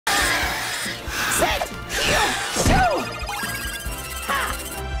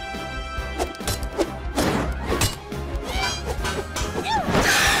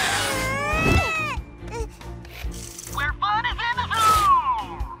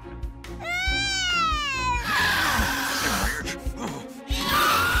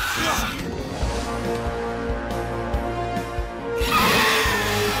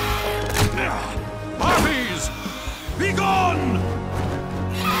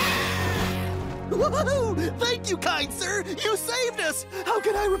Thank you, kind sir! You saved us! How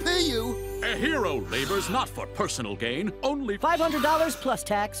can I repay you? A hero labors not for personal gain, only $500 plus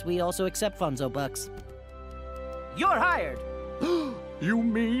tax. We also accept Funzo bucks. You're hired. You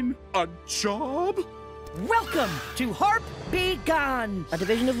mean a job? Welcome to Harp Be Gone, a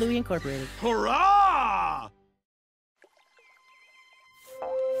division of Louie Incorporated. Hurrah!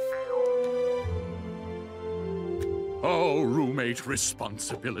 Oh, roommate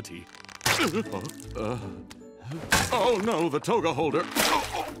responsibility. Oh no, the toga holder.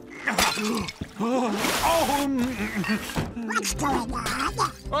 What's going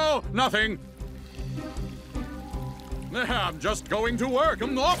on? Oh, nothing. I'm just going to work.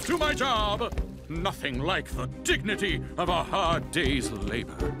 I'm off to my job. Nothing like the dignity of a hard day's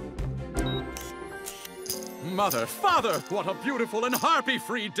labor. Mother, father, what a beautiful and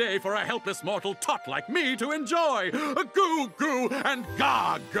harpy-free day for a helpless mortal tot like me to enjoy. Goo goo and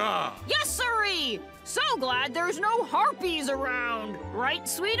gaga. Yes, sirree! So glad there's no harpies around. Right,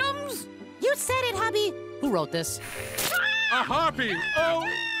 sweetums? You said it, hubby. Who wrote this? A harpy? Oh,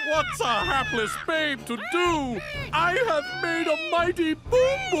 what's a hapless babe to do? I have made a mighty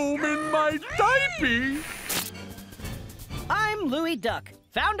boom-boom in my diaper. I'm Louie Duck,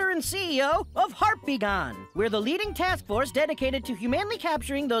 founder and CEO of Harp Be Gone. We're the leading task force dedicated to humanely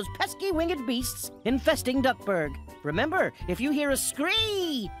capturing those pesky winged beasts infesting Duckburg. Remember, if you hear a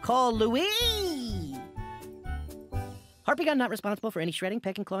scree, call Louie. Harp Be Gone not responsible for any shredding,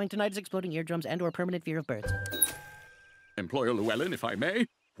 pecking, clawing, tinnitus, exploding eardrums, and/or permanent fear of birds. Employer Llewellyn, if I may,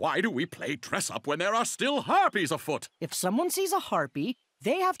 why do we play dress-up when there are still harpies afoot? If someone sees a harpy,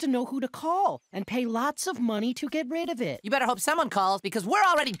 they have to know who to call and pay lots of money to get rid of it. You better hope someone calls, because we're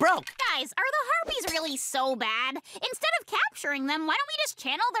already broke. Guys, are the harpies really so bad? Instead of capturing them, why don't we just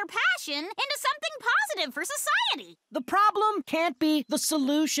channel their passion into something positive for society? The problem can't be the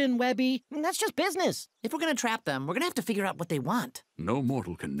solution, Webby. I mean, that's just business. If we're gonna trap them, we're gonna have to figure out what they want. No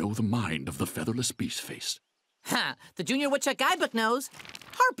mortal can know the mind of the featherless beast face. Ha! The Junior Woodchuck guidebook knows.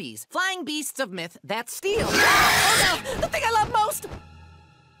 Harpies, flying beasts of myth that steal. Oh no! The thing I love most!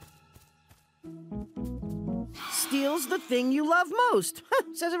 Steals the thing you love most.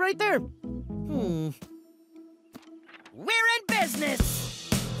 Says it right there. We're in business!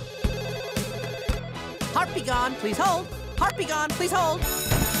 Harp Be Gone, please hold. Harp Be Gone, please hold.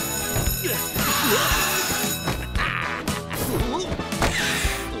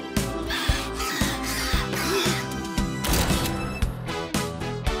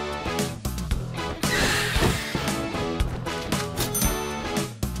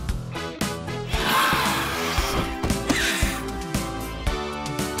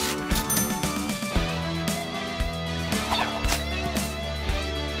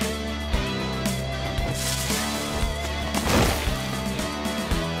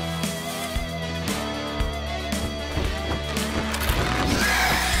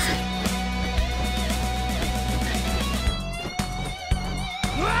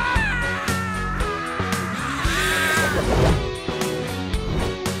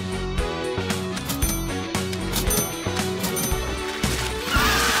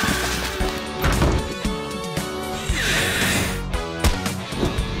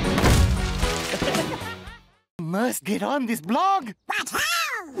 Must get on this blog. But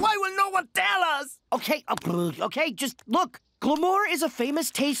how? Why will no one tell us? Okay, just look. Glamour is a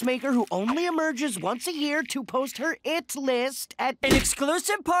famous tastemaker who only emerges once a year to post her it list at an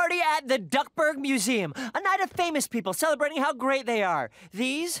exclusive party at the Duckburg Museum. A night of famous people celebrating how great they are.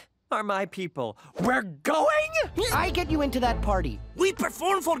 These are my people. We're going? I get you into that party. We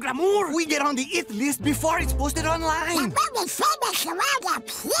perform for glamour. We get on the it list before it's posted online. We'll be famous around the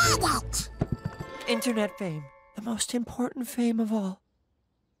planet. Internet fame. The most important fame of all.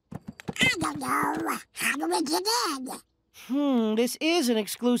 I don't know. How do we get in? This is an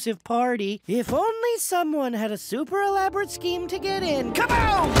exclusive party. If only someone had a super elaborate scheme to get in. Come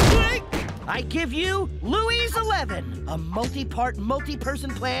on! I give you Louie's 11, a multi-part,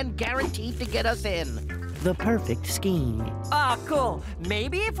 multi-person plan guaranteed to get us in. The perfect scheme. Ah, cool.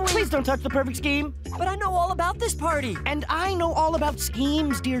 Maybe if we... Please don't touch the perfect scheme. But I know all about this party. And I know all about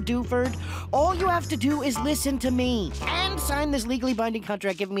schemes, dear Duford. All you have to do is listen to me and sign this legally binding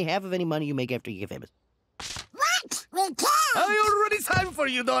contract giving me half of any money you make after you get famous. What? We can't. I already signed for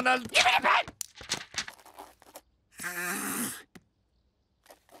you, Donald. Give me the pen.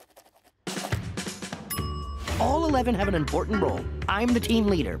 All 11 have an important role. I'm the team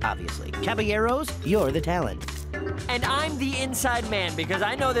leader, obviously. Caballeros, you're the talent. And I'm the inside man because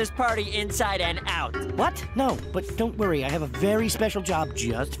I know this party inside and out. What? No, but don't worry. I have a very special job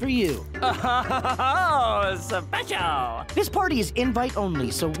just for you. Oh, special. This party is invite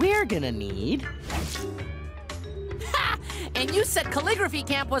only, so we're gonna need... Ha! And you said calligraphy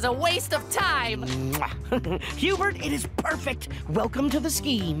camp was a waste of time. Mwah. Hubert, it is perfect. Welcome to the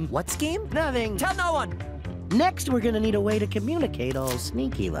scheme. What scheme? Nothing. Tell no one. Next, we're gonna need a way to communicate all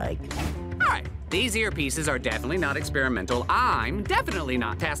sneaky-like. All right, these earpieces are definitely not experimental. I'm definitely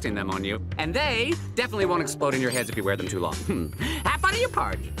not testing them on you. And they definitely won't explode in your heads if you wear them too long. Have fun at your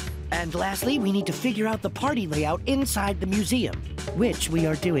party. And lastly, we need to figure out the party layout inside the museum, which we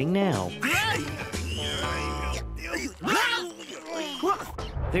are doing now.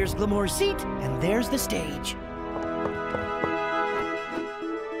 There's Glamour's seat, and there's the stage.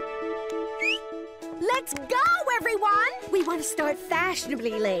 Let's go, everyone! We want to start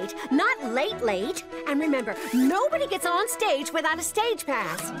fashionably late, not late. And remember, nobody gets on stage without a stage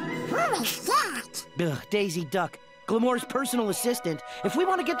pass. Who is that? Ugh, Daisy Duck, Glamour's personal assistant. If we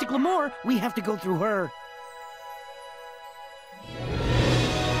want to get to Glamour, we have to go through her.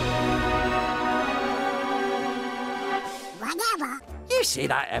 Whatever. You say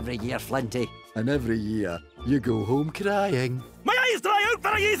that every year, Flinty. And every year, you go home crying. My eyes dry out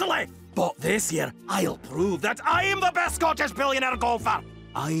very easily. But this year, I'll prove that I am the best Scottish billionaire golfer.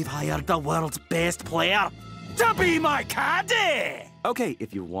 I've hired the world's best player to be my caddy. Okay,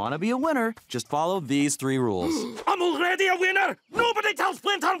 if you want to be a winner, just follow these 3 rules. I'm already a winner. Nobody tells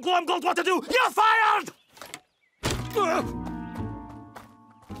Splinter and Glomgold what to do. You're fired!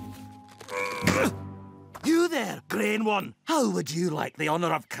 You there, Grain One. How would you like the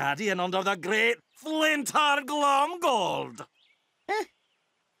honour of caddying under the great Flinter Glomgold?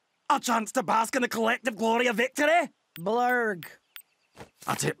 A chance to bask in the collective glory of victory? Blurg.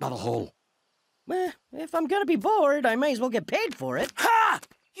 I tip by the hole. Well, if I'm gonna be bored, I may as well get paid for it. Ha!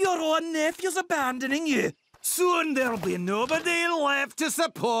 Your own nephew's abandoning you. Soon there'll be nobody left to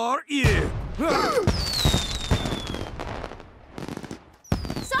support you.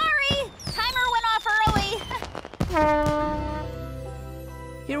 Sorry! Timer went off early.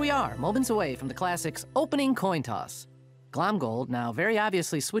 Here we are, moments away from the classic's opening coin toss. Glomgold now very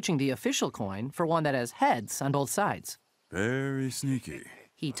obviously switching the official coin for one that has heads on both sides. Very sneaky.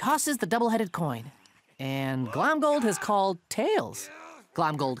 He tosses the double-headed coin, and Glomgold has called tails.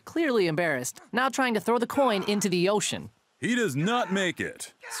 Glomgold, clearly embarrassed, now trying to throw the coin into the ocean. He does not make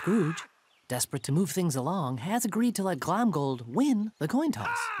it. Scrooge, desperate to move things along, has agreed to let Glomgold win the coin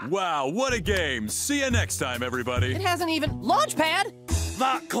toss. Wow, what a game. See you next time, everybody. It hasn't even... Launchpad!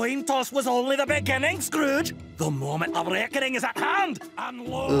 That coin toss was only the beginning, Scrooge. The moment of reckoning is at hand. And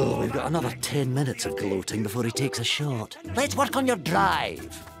lo... Oh, we've got another 10 minutes of gloating before he takes a shot. Let's work on your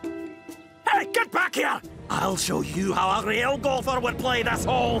drive. Hey, get back here! I'll show you how a real golfer would play this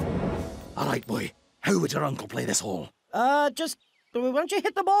hole. All right, boy. How would your uncle play this hole? Why don't you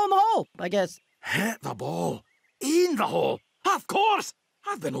hit the ball in the hole, I guess? Hit the ball? In the hole? Of course!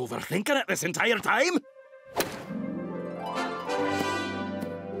 I've been overthinking it this entire time.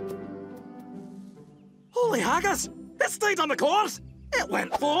 Holy haggis! It stayed on the course! It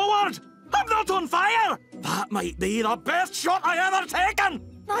went forward! I'm not on fire! That might be the best shot I ever taken!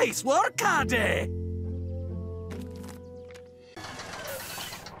 Nice work, caddy!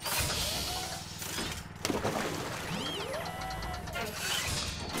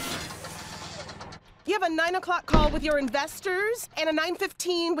 You have a 9 o'clock call with your investors and a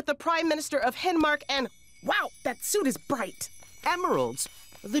 9:15 with the Prime Minister of Denmark and... Wow, that suit is bright. Emeralds,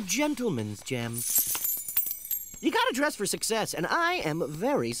 the gentleman's gem. You gotta dress for success, and I am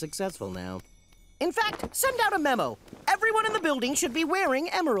very successful now. In fact, send out a memo. Everyone in the building should be wearing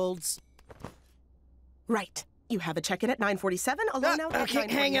emeralds. Right. You have a check-in at 9:47, a loan out at 9:49.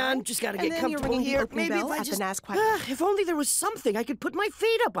 Okay, hang on. Just gotta get comfortable here. Maybe if I just... if only there was something I could put my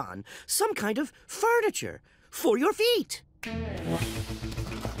feet up on. Some kind of furniture for your feet.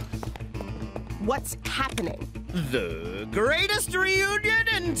 What's happening? The greatest reunion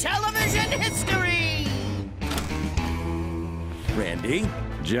in television history! Randy?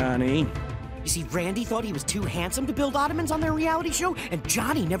 Johnny? You see, Randy thought he was too handsome to build ottomans on their reality show, and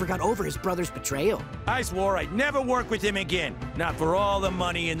Johnny never got over his brother's betrayal. I swore I'd never work with him again. Not for all the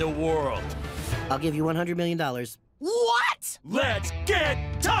money in the world. I'll give you $100 million. What? Let's get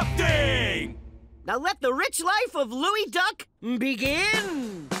tufting! Now let the rich life of Louie Duck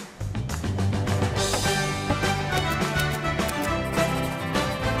begin!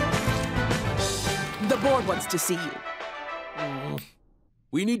 The board wants to see you.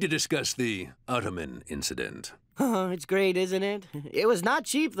 We need to discuss the Ottoman incident. Oh, it's great, isn't it? It was not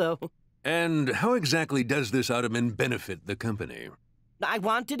cheap, though. And how exactly does this ottoman benefit the company? I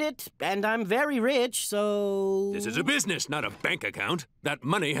wanted it, and I'm very rich, so... This is a business, not a bank account. That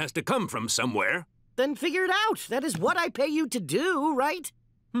money has to come from somewhere. Then figure it out. That is what I pay you to do, right?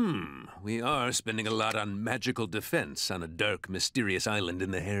 We are spending a lot on magical defense on a dark, mysterious island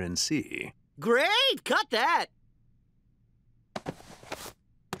in the Heron Sea. Great! Cut that!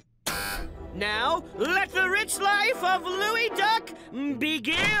 Now, let the rich life of Louie Duck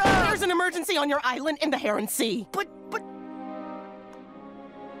begin! There's an emergency on your island in the Heron Sea. But...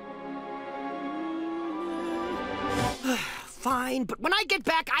 Fine, but when I get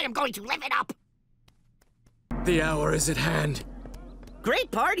back, I am going to live it up! The hour is at hand.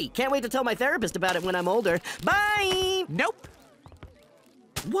 Great party! Can't wait to tell my therapist about it when I'm older. Bye! Nope.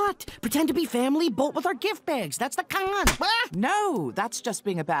 What? Pretend to be family, bolt with our gift bags. That's the con. Ah! No, that's just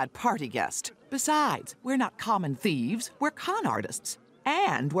being a bad party guest. Besides, we're not common thieves. We're con artists.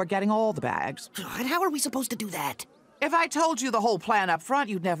 And we're getting all the bags. And how are we supposed to do that? If I told you the whole plan up front,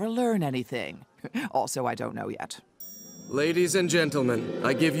 you'd never learn anything. Also, I don't know yet. Ladies and gentlemen,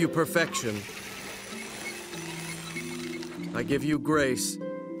 I give you perfection. I give you grace.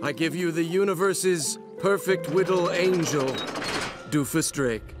 I give you the universe's perfect whittle angel, Doofus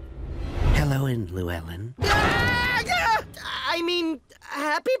Drake. Hello, Llewellyn. I mean,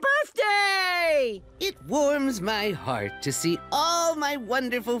 happy birthday! It warms my heart to see all my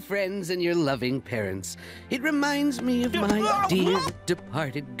wonderful friends and your loving parents. It reminds me of my dear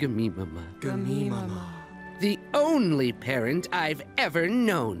departed Gamimama. Gamimama. The only parent I've ever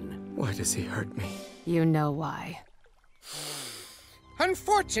known. Why does he hurt me? You know why.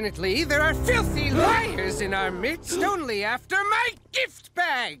 Unfortunately, there are filthy liars in our midst only after my gift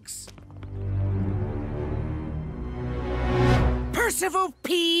bags. Percival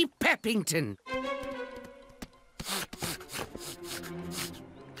P. Peppington.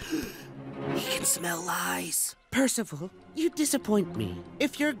 He can smell lies. Percival, you disappoint me.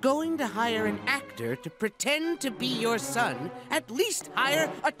 If you're going to hire an actor to pretend to be your son, at least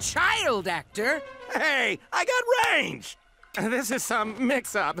hire a child actor. Hey, I got range! This is some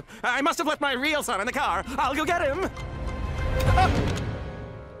mix-up. I must have left my real son in the car. I'll go get him.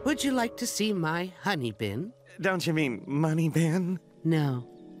 Would you like to see my honey bin? Don't you mean money bin? No.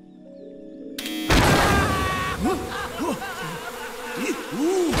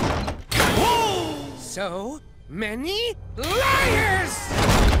 So many liars!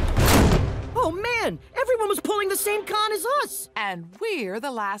 Oh, man! Everyone was pulling the same con as us! And we're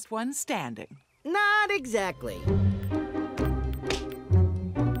the last ones standing. Not exactly.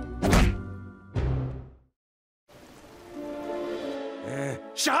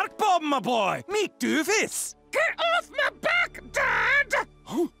 Shark Bob, my boy! Meet Doofus! Get off my back, Dad!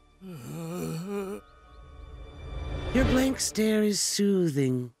 Huh? Your blank stare is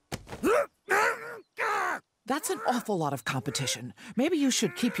soothing. That's an awful lot of competition. Maybe you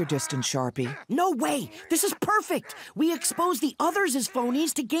should keep your distance, Sharpie. No way! This is perfect! We expose the others as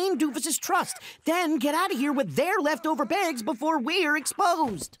phonies to gain Doofus's trust, then get out of here with their leftover bags before we're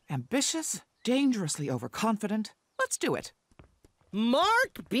exposed. Ambitious, dangerously overconfident. Let's do it.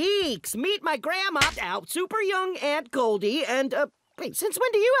 Mark Beeks! Meet my grandma, super young Aunt Goldie, and, wait, since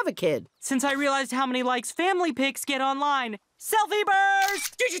when do you have a kid? Since I realized how many likes family pics get online. Selfie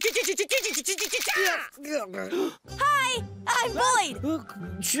burst! Hi! I'm bullied!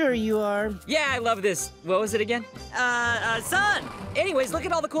 Sure you are. Yeah, I love this. What was it again? Son! Anyways, look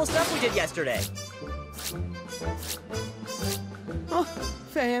at all the cool stuff we did yesterday. Oh,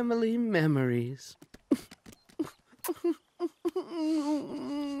 family memories.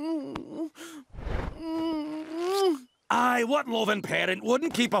 Aye, what loving parent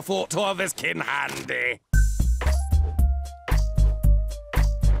wouldn't keep a photo of his kin handy?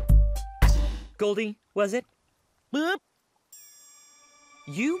 Goldie, was it? Boop.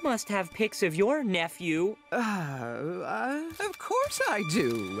 You must have pics of your nephew. Of course I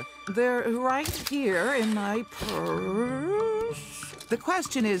do. They're right here in my purse. The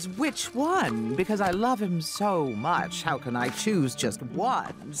question is, which one? Because I love him so much, how can I choose just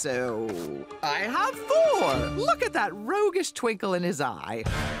one? So, I have 4. Look at that roguish twinkle in his eye.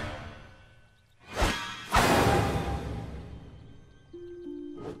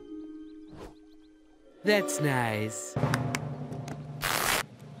 That's nice.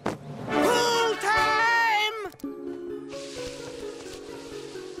 Pool time!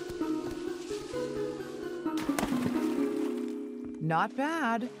 Not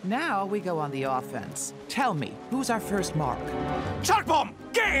bad. Now we go on the offense. Tell me, who's our first mark? Shark Bomb!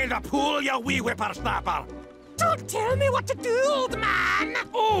 Get in the pool, you wee whippersnapper! Don't tell me what to do, old man!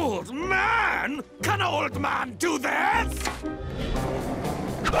 Old man? Can an old man do this?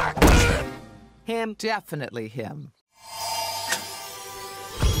 Him. Definitely him.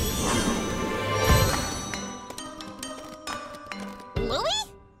 Louie?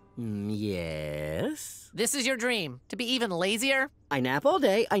 Yes? This is your dream, to be even lazier? I nap all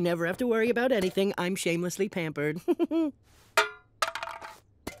day. I never have to worry about anything. I'm shamelessly pampered.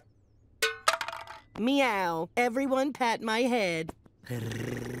 Meow. Everyone pat my head.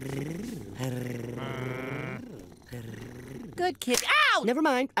 Good kid. Ow! Never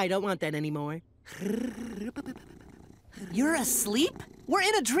mind. I don't want that anymore. You're asleep? We're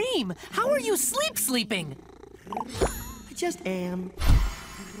in a dream. How are you sleeping? I just am.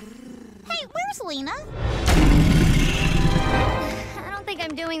 Hey, where's Lena? I don't think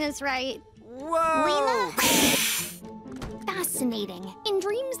I'm doing this right. Whoa! Lena? Fascinating. In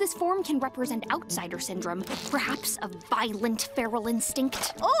dreams, this form can represent outsider syndrome, perhaps a violent feral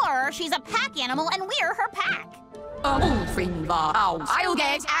instinct. Or she's a pack animal and we're her pack. I'll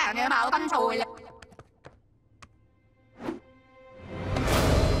get animal control.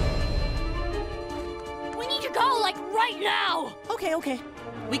 We need to go, like, right now! Okay.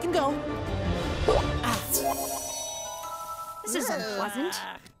 We can go. This is unpleasant.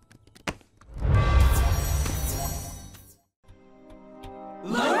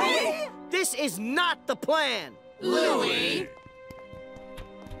 Louie? This is not the plan. Louie?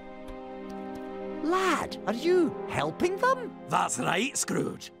 Lad, are you helping them? That's right,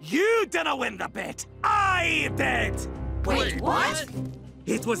 Scrooge. You didn't win the bet. I did. Wait, what?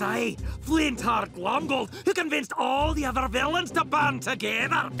 It was I, Flintheart Glomgold, who convinced all the other villains to band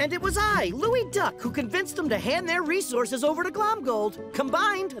together. And it was I, Louie Duck, who convinced them to hand their resources over to Glomgold.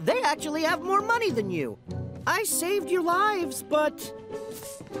 Combined, they actually have more money than you. I saved your lives, but...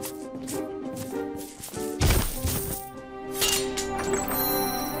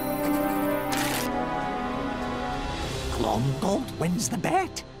 Glomgold wins the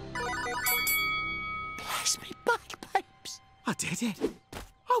bet. Bless me bagpipes. I did it.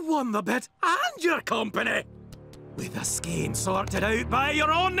 I won the bet and your company. With a scheme sorted out by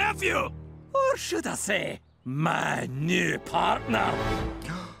your own nephew. Or should I say, my new partner.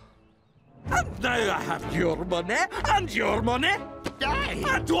 And now I have your money and your money.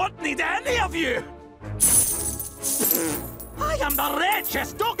 I don't need any of you. I am the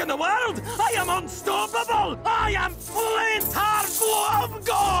richest dog in the world. I am unstoppable. I am Flintheart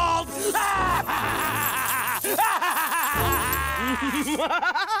Glomgold.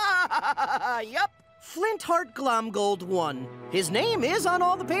 Yup. Flintheart Glomgold won. His name is on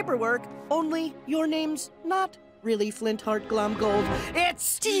all the paperwork, only your name's not really Flintheart Glomgold. It's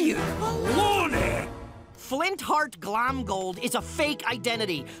Steve Baloney! Flintheart Glomgold is a fake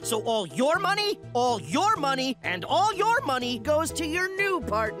identity, so all your money, and all your money goes to your new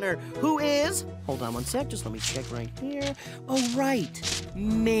partner, who is... Hold on one sec, just let me check right here. Oh, right.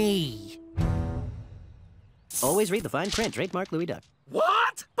 Me. Always read the fine print. Trademark Louie Duck.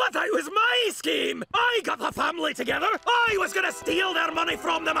 What? But that was my scheme! I got the family together! I was gonna steal their money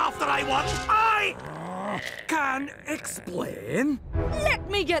from them after I won! I can explain. Let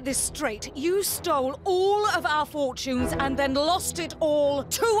me get this straight. You stole all of our fortunes and then lost it all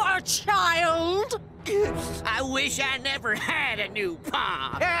to a child? I wish I never had a new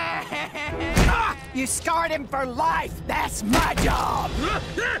pa. You scarred him for life. That's my job.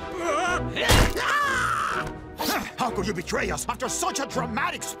 How could you betray us after such a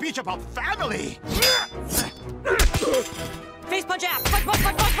dramatic speech about family? Face punch out! Punch!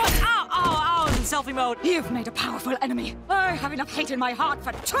 Ow! Ow! In selfie mode. You've made a powerful enemy. I have enough hate in my heart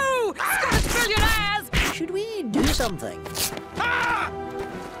for 2 Scottish billionaires! Should we do something?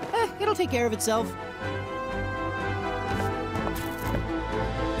 It'll take care of itself.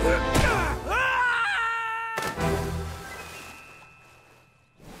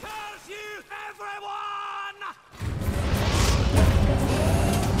 Curse you, everyone!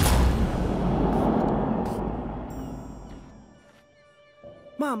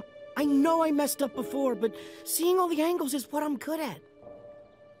 Mom, I know I messed up before, but seeing all the angles is what I'm good at.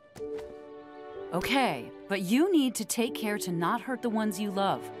 Okay, but you need to take care to not hurt the ones you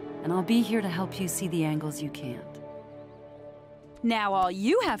love, and I'll be here to help you see the angles you can't. Now all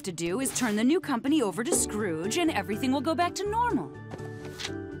you have to do is turn the new company over to Scrooge, and everything will go back to normal.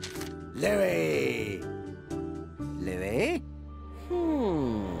 Louie,